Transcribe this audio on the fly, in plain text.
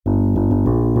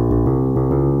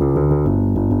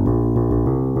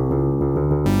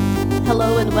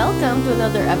welcome to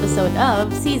another episode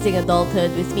of Seizing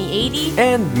Adulthood with me, Adi.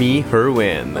 And me,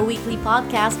 Herwin. A weekly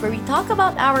podcast where we talk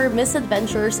about our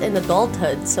misadventures in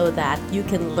adulthood so that you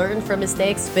can learn from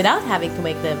mistakes without having to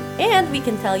make them, and we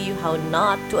can tell you how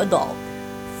not to adult.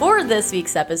 For this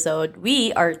week's episode,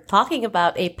 we are talking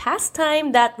about a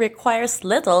pastime that requires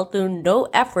little to no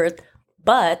effort,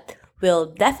 but will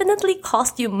definitely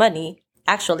cost you money,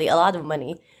 actually a lot of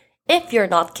money, if you're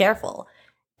not careful.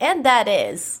 And that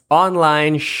is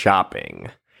online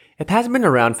shopping. It has been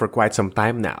around for quite some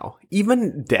time now,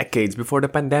 even decades before the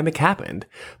pandemic happened.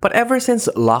 But ever since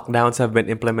lockdowns have been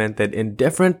implemented in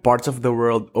different parts of the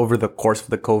world over the course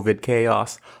of the COVID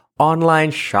chaos,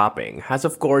 online shopping has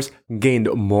of course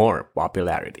gained more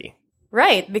popularity.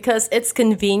 right, because it's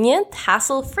convenient,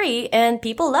 hassle-free, and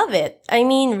people love it. I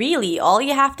mean, really, all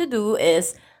you have to do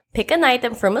is pick an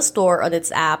item from a store on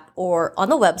its app or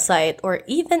on a website or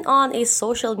even on a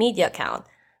social media account.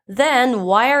 Then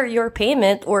wire your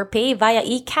payment or pay via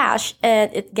eCash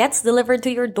and it gets delivered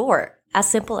to your door. As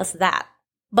simple as that.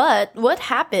 But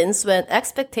what happens when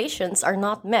expectations are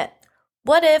not met?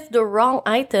 What if the wrong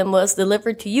item was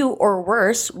delivered to you, or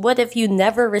worse, what if you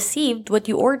never received what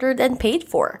you ordered and paid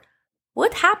for?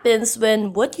 What happens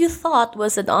when what you thought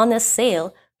was an honest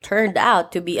sale turned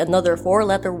out to be another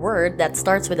four-letter word that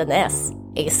starts with an S,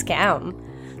 a scam?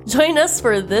 Join us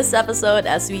for this episode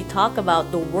as we talk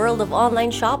about the world of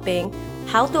online shopping,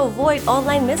 how to avoid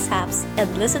online mishaps, and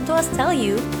listen to us tell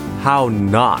you how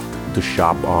not to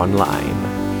shop online.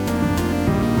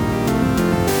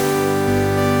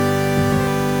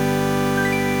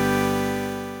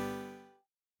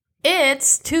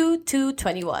 It's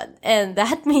 2/2/21, and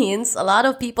that means a lot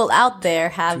of people out there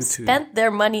have spent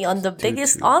their money on the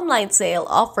biggest online sale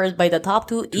offered by the top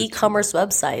two e-commerce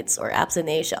websites or apps in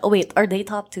Asia. Oh wait, are they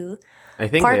top two? I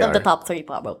think Part they of the are. top three,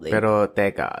 probably. Pero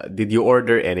teka, did you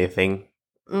order anything?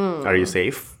 Are you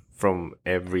safe from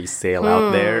every sale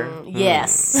out there?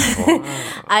 Yes. Wow.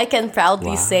 I can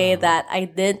proudly say that I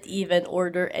didn't even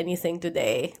order anything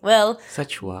today. Well,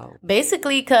 Such wow.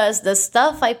 basically because the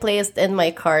stuff I placed in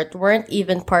my cart weren't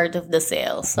even part of the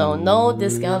sale. So no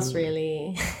discounts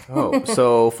really. Oh,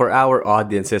 so for our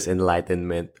audience's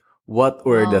enlightenment, what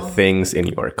were the things in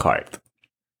your cart?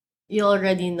 You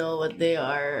already know what they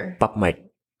are. Pop mic.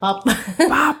 Pop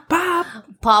Pop.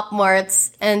 Pop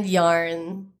Marts and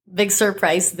yarn. Big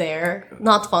surprise there.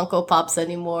 Not Funko Pops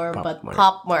anymore, but Mart.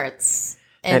 Pop Marts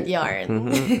and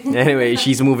yarn. Anyway,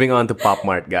 she's moving on to Pop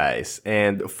Mart, guys.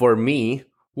 And for me,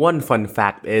 one fun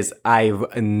fact is I've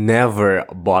never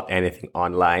bought anything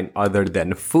online other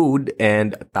than food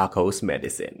and tacos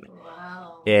medicine.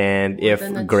 Wow. And What if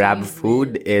an Grab achievement.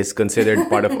 Food is considered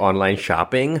part of online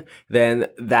shopping, then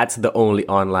that's the only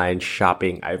online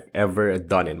shopping I've ever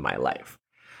done in my life.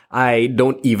 I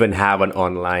don't even have an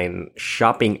online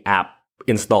shopping app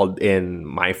installed in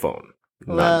my phone.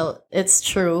 None. Well, it's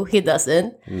true. He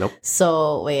doesn't. Nope.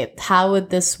 So, wait, how would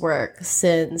this work?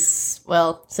 Since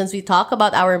we talk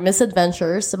about our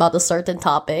misadventures about a certain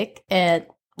topic, and,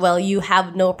 you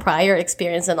have no prior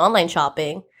experience in online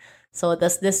shopping. So,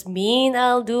 does this mean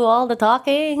I'll do all the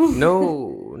talking? No.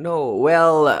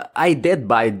 Well, I did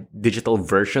buy digital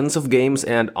versions of games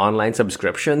and online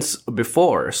subscriptions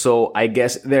before, so I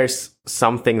guess there's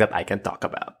something that I can talk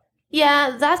about.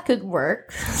 Yeah, that could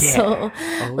work. Yeah. So,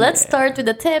 let's start with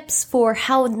the tips for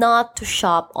how not to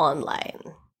shop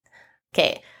online.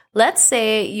 Okay, let's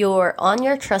say you're on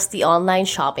your trusty online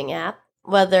shopping app,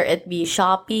 whether it be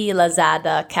Shopee,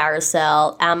 Lazada,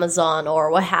 Carousel, Amazon,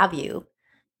 or what have you.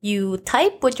 You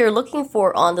type what you're looking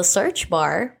for on the search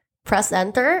bar, press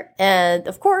enter, and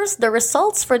of course, the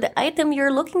results for the item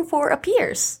you're looking for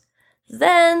appears.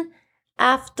 Then,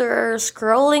 after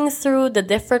scrolling through the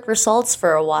different results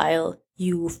for a while,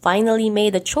 you finally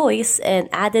made a choice and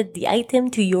added the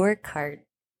item to your cart.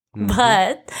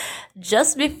 But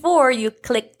just before you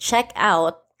click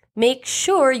checkout, make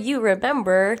sure you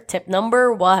remember tip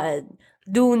number 1.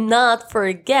 Do not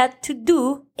forget to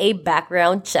do a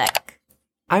background check.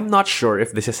 I'm not sure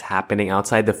if this is happening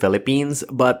outside the Philippines,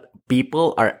 but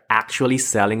people are actually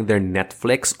selling their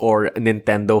Netflix or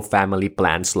Nintendo family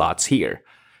plan slots here.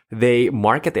 They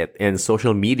market it in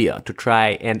social media to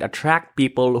try and attract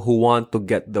people who want to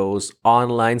get those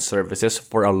online services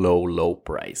for a low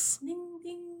price.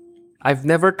 I've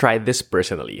never tried this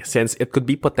personally since it could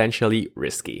be potentially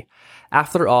risky.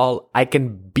 After all, I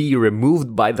can be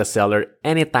removed by the seller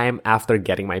anytime after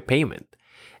getting my payment.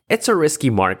 It's a risky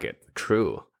market,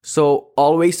 true. So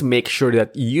always make sure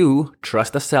that you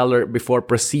trust the seller before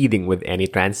proceeding with any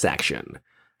transaction.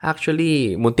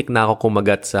 Actually, muntik na ako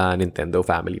kumagat sa Nintendo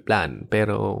Family Plan,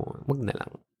 pero wag na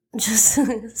lang. Just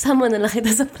sama na lang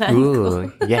kita sa plan ko.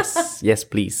 Ooh, yes,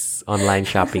 please. Online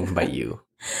shopping by you.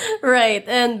 Right.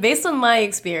 And based on my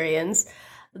experience,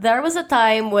 there was a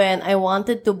time when I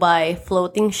wanted to buy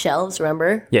floating shelves,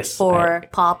 remember? Yes, For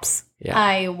Pops. Yeah.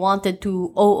 I wanted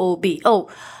to OOB. Oh,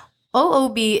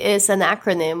 OOB is an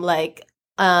acronym like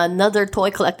another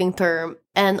toy collecting term,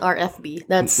 NRFB.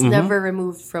 That's never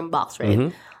removed from box,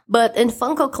 right? But in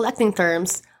Funko collecting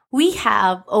terms, we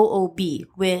have OOB,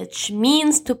 which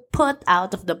means to put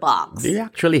out of the box. Do you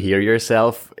actually hear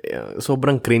yourself?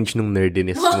 Sobrang cringe nung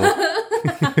nerdiness mo.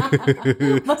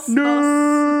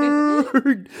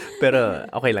 Nerd! Pero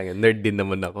okay lang yun. Nerd din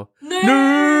naman ako.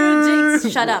 Nerd!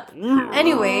 Jinx, shut up.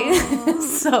 Anyway,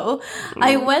 so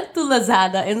I went to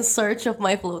Lazada in search of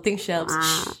my floating shelves.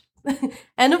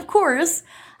 And of course,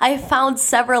 I found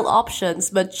several options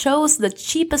but chose the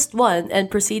cheapest one and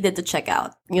proceeded to check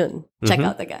out. Yun, check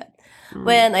out again.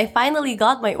 When I finally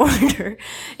got my order,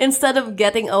 instead of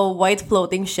getting a white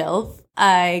floating shelf,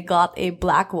 I got a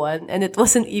black one, and it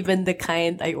wasn't even the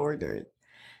kind I ordered.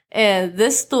 And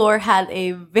this store had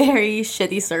a very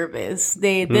shitty service.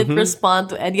 They didn't respond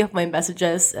to any of my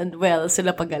messages, and well,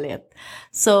 sila pagalit.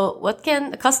 So what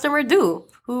can a customer do?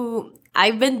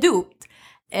 I've been duped.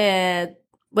 And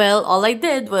well, all I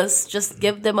did was just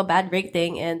give them a bad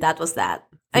rating, and that was that.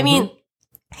 I mean,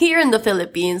 here in the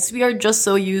Philippines, we are just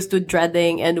so used to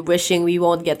dreading and wishing we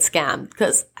won't get scammed.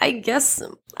 Because I guess,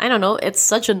 I don't know, it's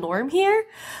such a norm here,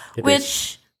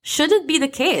 which shouldn't be the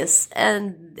case.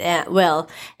 And,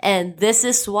 and this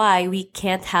is why we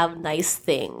can't have nice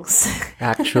things.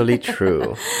 Actually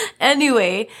true.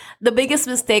 Anyway, the biggest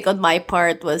mistake on my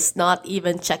part was not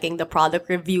even checking the product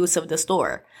reviews of the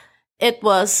store. It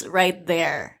was right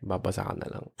there. Babasa ka na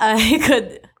lang.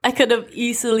 I could have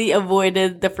easily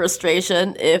avoided the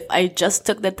frustration if I just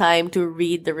took the time to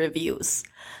read the reviews.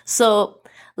 So,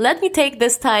 let me take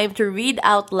this time to read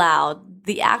out loud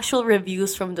the actual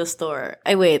reviews from the store.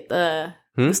 Ay, wait.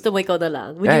 Gusto mo ikaw na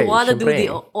lang. Would you want to do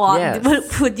the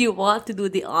Yes. Would you want to do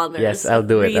the honors? Yes, I'll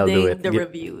do it. Reading the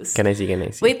reviews. Can I see?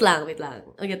 Wait lang.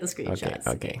 I'll get the screenshots.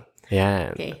 Okay.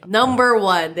 Yan. Okay. Number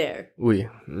 1 there. Uy.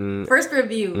 First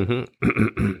review.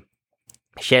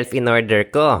 Shelf in order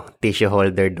ko. Tissue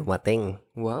holder dumating.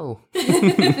 Wow.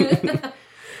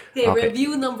 Okay,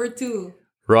 review number 2.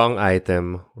 Wrong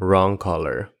item, wrong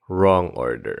color, wrong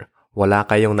order. Wala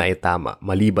kayong naitama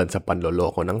maliban sa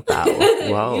panloloko ng tao.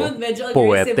 Wow. Yun, medyo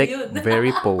Poetic. aggressive yun.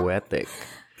 Very poetic.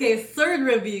 Okay, third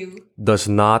review. Does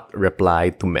not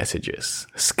reply to messages.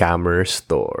 Scammer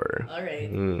store. Alright.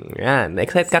 Yan.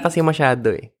 Na-excite ka kasi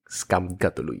masyado eh. Scammed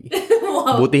ka tuloy.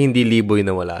 Wow. Buti hindi liboy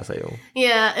na wala sa'yo.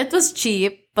 Yeah, it was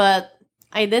cheap, but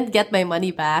I didn't get my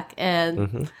money back,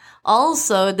 and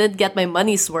also didn't get my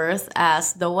money's worth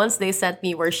as the ones they sent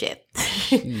me were shit.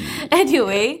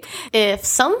 Anyway, if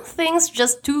something's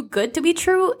just too good to be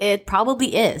true, it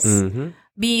probably is.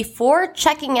 Before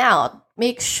checking out,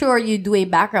 make sure you do a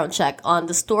background check on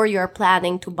the store you're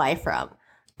planning to buy from.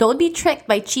 Don't be tricked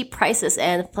by cheap prices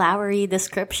and flowery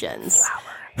descriptions.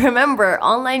 Remember,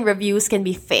 online reviews can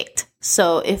be faked.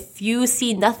 So if you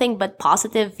see nothing but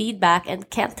positive feedback and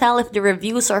can't tell if the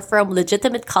reviews are from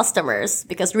legitimate customers,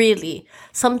 because really,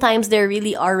 sometimes there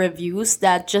really are reviews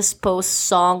that just post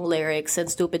song lyrics and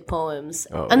stupid poems.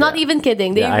 I'm not even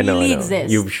kidding. They I know. really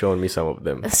exist. You've shown me some of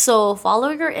them. So follow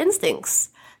your instincts.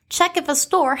 Check if a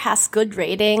store has good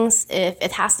ratings, if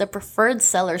it has the preferred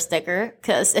seller sticker,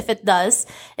 because if it does,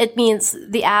 it means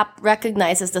the app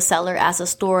recognizes the seller as a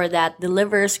store that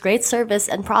delivers great service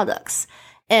and products.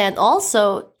 And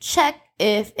also, check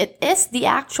if it is the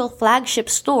actual flagship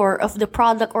store of the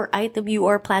product or item you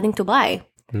are planning to buy.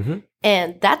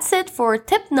 And that's it for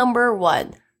tip number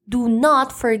 1. Do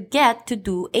not forget to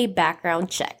do a background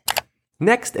check.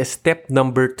 Next is tip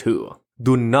number 2.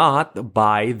 Do not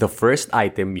buy the first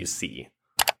item you see.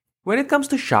 When it comes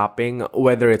to shopping,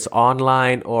 whether it's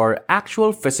online or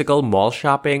actual physical mall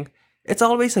shopping, it's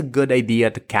always a good idea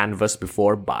to canvas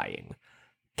before buying.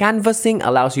 Canvassing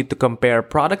allows you to compare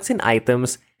products and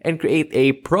items and create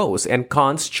a pros and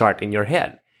cons chart in your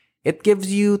head. It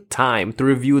gives you time to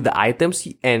review the items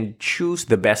and choose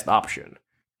the best option.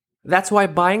 That's why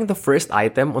buying the first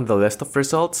item on the list of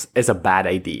results is a bad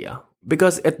idea,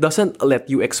 because it doesn't let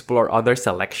you explore other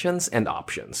selections and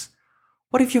options.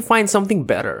 What if you find something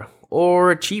better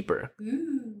or cheaper?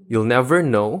 You'll never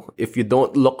know if you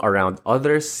don't look around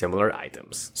other similar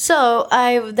items. So,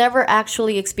 I've never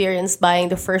actually experienced buying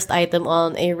the first item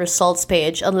on a results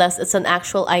page unless it's an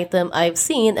actual item I've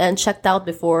seen and checked out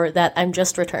before that I'm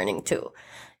just returning to.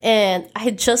 And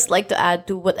I'd just like to add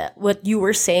to what you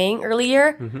were saying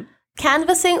earlier.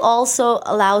 Canvassing also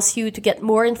allows you to get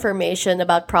more information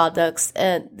about products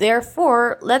and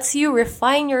therefore lets you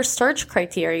refine your search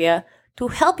criteria to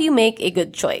help you make a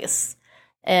good choice.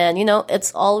 And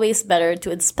it's always better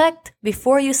to inspect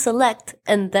before you select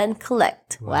and then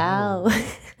collect. Wow.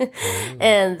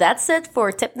 And that's it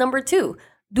for tip number 2.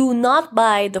 Do not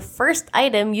buy the first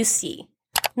item you see.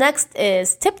 Next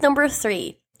is tip number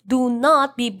 3. Do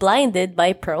not be blinded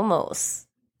by promos.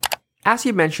 As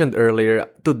you mentioned earlier,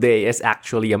 today is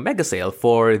actually a mega sale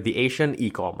for the Asian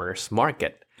e-commerce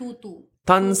market.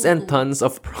 Tons and tons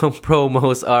of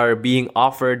promos are being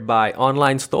offered by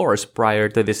online stores prior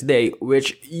to this day,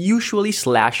 which usually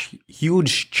slash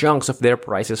huge chunks of their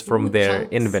prices from their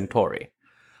inventory.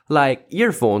 Like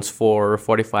earphones for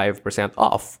 45%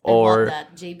 off or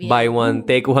buy one,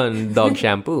 take one dog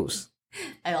shampoos.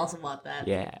 I also bought that.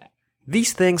 Yeah.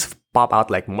 These things pop out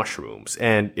like mushrooms,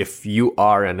 and if you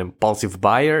are an impulsive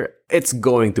buyer, it's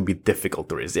going to be difficult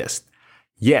to resist.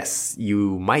 Yes,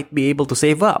 you might be able to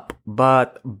save up,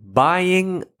 but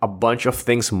buying a bunch of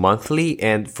things monthly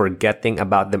and forgetting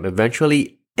about them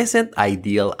eventually isn't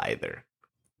ideal either.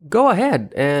 Go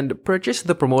ahead and purchase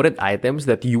the promoted items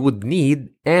that you would need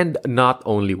and not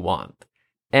only want.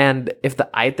 And if the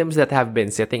items that have been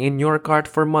sitting in your cart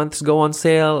for months go on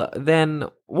sale, then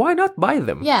why not buy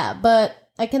them? Yeah, but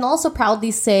I can also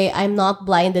proudly say I'm not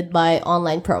blinded by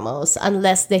online promos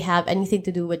unless they have anything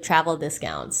to do with travel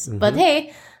discounts. But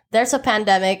hey, there's a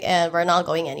pandemic and we're not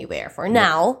going anywhere for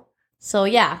now. So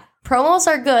yeah, promos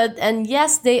are good and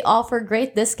yes, they offer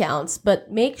great discounts, but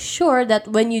make sure that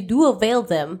when you do avail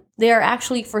them, they are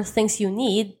actually for things you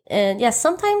need and yes,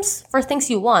 sometimes for things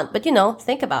you want, but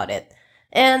think about it.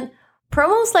 And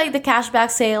promos like the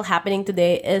cashback sale happening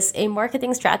today is a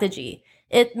marketing strategy.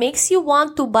 It makes you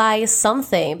want to buy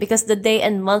something because the day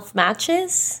and month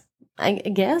matches, I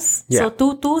guess. Yeah. So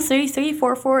 22, 33,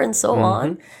 44, and so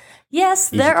on. Yes,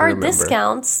 Easy there to are remember.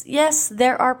 discounts. Yes,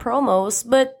 there are promos,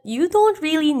 but you don't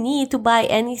really need to buy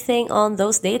anything on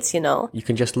those dates, You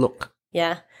can just look.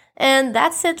 Yeah. And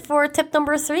that's it for tip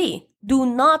number 3. Do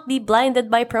not be blinded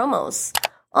by promos.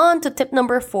 On to tip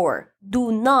number 4.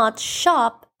 Do not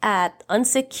shop at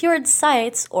unsecured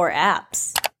sites or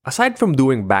apps. Aside from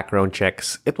doing background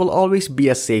checks, it will always be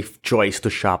a safe choice to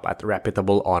shop at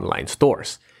reputable online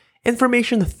stores.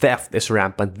 Information theft is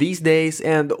rampant these days,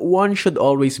 and one should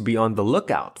always be on the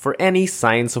lookout for any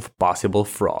signs of possible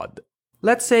fraud.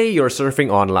 Let's say you're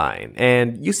surfing online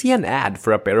and you see an ad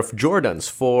for a pair of Jordans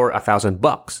for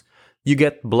 $1,000. You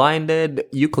get blinded,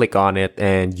 you click on it,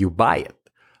 and you buy it.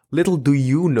 Little do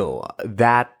you know,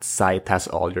 that site has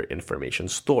all your information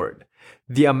stored.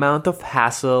 The amount of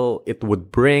hassle it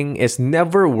would bring is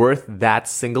never worth that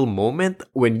single moment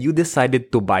when you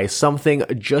decided to buy something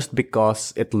just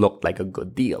because it looked like a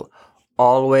good deal.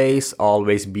 Always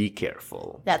be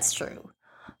careful. That's true.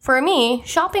 For me,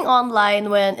 shopping online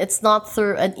when it's not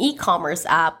through an e-commerce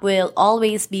app will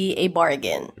always be a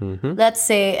bargain. Let's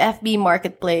say FB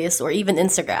Marketplace or even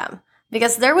Instagram.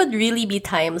 Because there would really be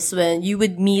times when you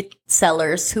would meet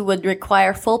sellers who would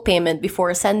require full payment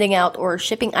before sending out or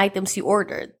shipping items you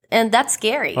ordered. And that's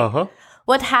scary.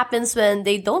 What happens when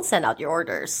they don't send out your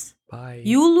orders? Bye.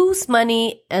 You lose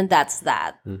money and that's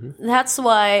that. That's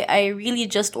why I really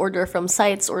just order from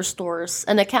sites or stores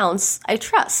and accounts I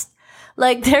trust.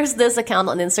 Like there's this account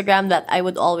on Instagram that I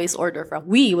would always order from.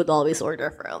 We would always order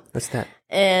from. What's that?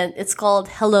 And it's called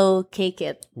Hello Cake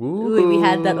It. Ooh, we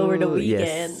had that over the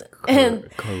weekend. Yes. And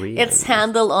Korean. its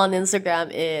handle on Instagram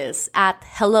is at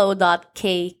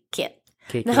hello.kkit.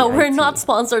 Now, we're not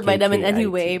sponsored by them in any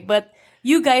way, but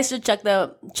you guys should check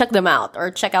them out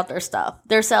or check out their stuff.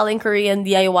 They're selling Korean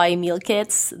DIY meal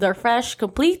kits. They're fresh,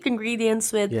 complete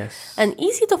ingredients with an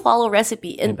easy to follow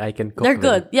recipe. And I can cook they're them.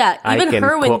 good. Yeah, even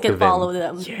Herwin can them. follow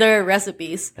them. Yeah. Their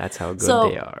recipes. That's how good So,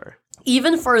 they are.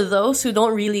 Even for those who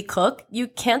don't really cook, you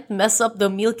can't mess up the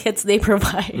meal kits they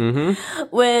provide.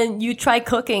 When you try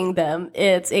cooking them,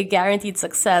 it's a guaranteed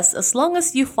success as long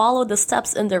as you follow the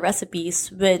steps in the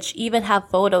recipes, which even have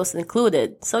photos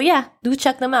included. So yeah, do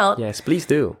check them out. Yes, please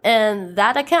do. And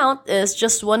that account is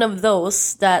just one of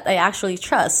those that I actually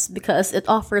trust because it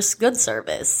offers good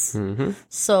service.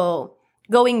 So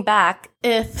going back,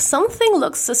 if something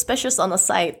looks suspicious on a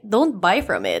site, don't buy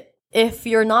from it. If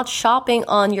you're not shopping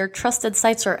on your trusted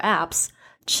sites or apps,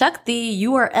 check the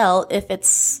URL if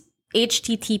it's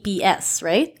HTTPS,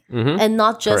 right? And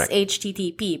not just Correct.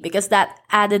 HTTP, because that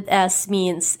added S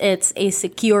means it's a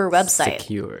secure website.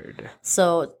 Secured.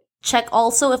 So check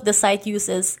also if the site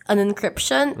uses an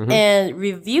encryption and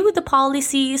review the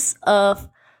policies of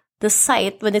the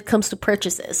site when it comes to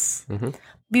purchases.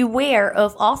 Beware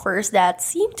of offers that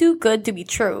seem too good to be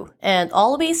true, and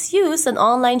always use an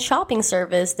online shopping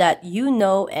service that you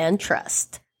know and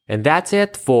trust. And that's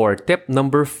it for tip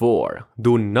number 4.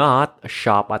 Do not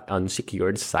shop at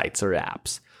unsecured sites or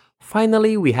apps.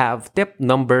 Finally, we have tip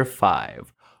number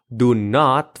 5. Do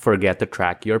not forget to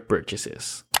track your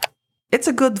purchases. It's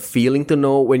a good feeling to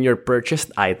know when your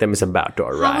purchased item is about to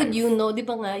arrive. How would you know? Di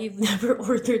ba nga, you've never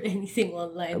ordered anything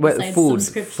online Well, besides food.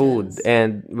 subscriptions.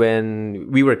 And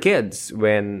when we were kids,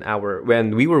 when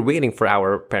we were waiting for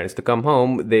our parents to come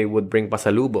home, they would bring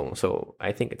pasalubong. So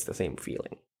I think it's the same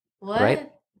feeling. What?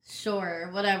 Right? Sure,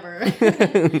 whatever. I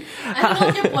don't know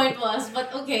what your point was,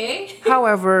 but okay.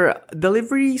 However,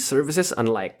 delivery services,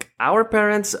 unlike our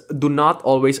parents, do not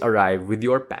always arrive with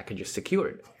your packages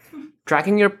secured.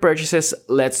 Tracking your purchases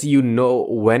lets you know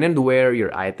when and where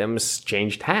your items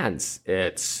changed hands,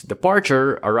 its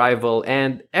departure, arrival,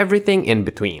 and everything in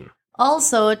between.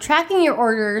 Also, tracking your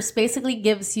orders basically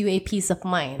gives you a peace of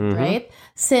mind, right?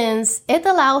 Since it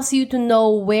allows you to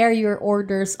know where your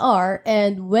orders are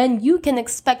and when you can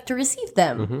expect to receive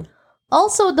them.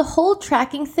 Also, the whole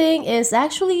tracking thing is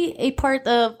actually a part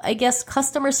of, I guess,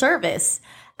 customer service,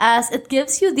 as it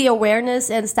gives you the awareness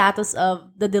and status of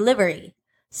the delivery.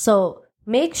 So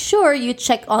make sure you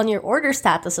check on your order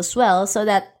status as well so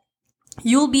that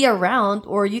you'll be around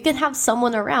or you can have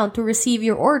someone around to receive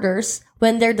your orders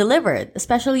when they're delivered,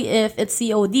 especially if it's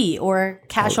COD or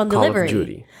cash on Call delivery. of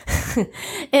Duty.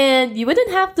 And you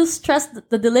wouldn't have to stress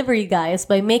the delivery guys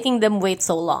by making them wait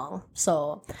so long.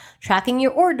 So tracking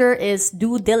your order is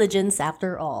due diligence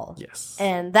after all. Yes.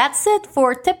 And that's it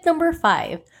for tip number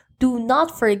 5. Do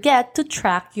not forget to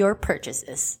track your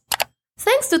purchases.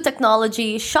 Thanks to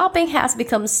technology, shopping has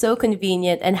become so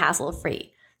convenient and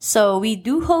hassle-free. So we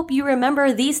do hope you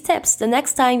remember these tips the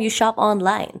next time you shop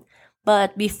online.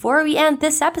 But before we end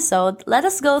this episode, let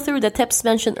us go through the tips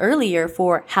mentioned earlier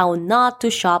for how not to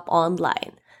shop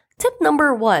online. Tip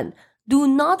number 1, do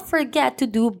not forget to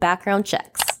do background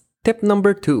checks. Tip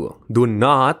number 2, do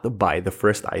not buy the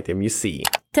first item you see.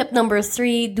 Tip number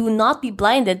 3, do not be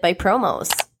blinded by promos.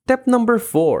 Tip number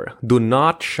 4, do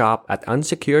not shop at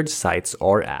unsecured sites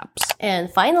or apps. And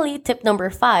finally, tip number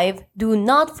 5, do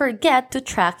not forget to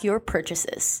track your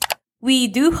purchases. We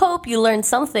do hope you learned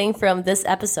something from this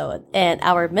episode and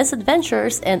our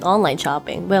misadventures in online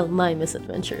shopping. Well, my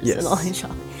misadventures in online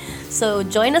shopping. So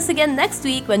join us again next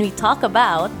week when we talk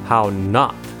about how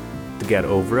not to get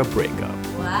over a breakup.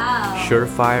 Wow.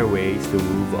 Surefire ways to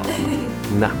move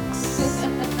on. Knocks.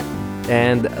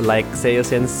 And like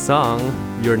Seosin's song,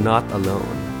 you're not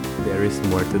alone. There is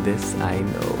more to this, I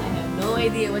know. I have no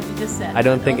idea what you just said. I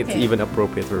don't but think it's okay. even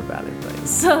appropriate for Valentine's.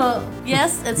 So,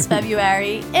 yes, it's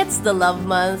February. It's the love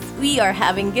month. We are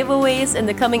having giveaways in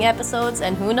the coming episodes,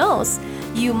 and who knows?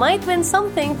 You might win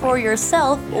something for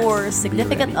yourself or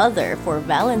significant other for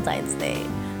Valentine's Day.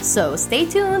 So stay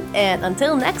tuned, and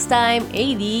until next time,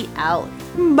 AD out.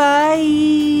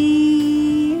 Bye!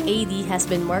 AD has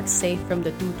been marked safe from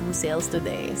the tutu sales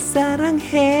today.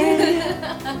 Saranghe!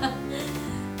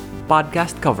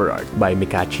 Podcast cover art by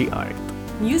Mikachi Art.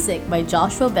 Music by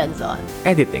Joshua Benzon.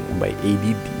 Editing by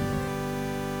ADD.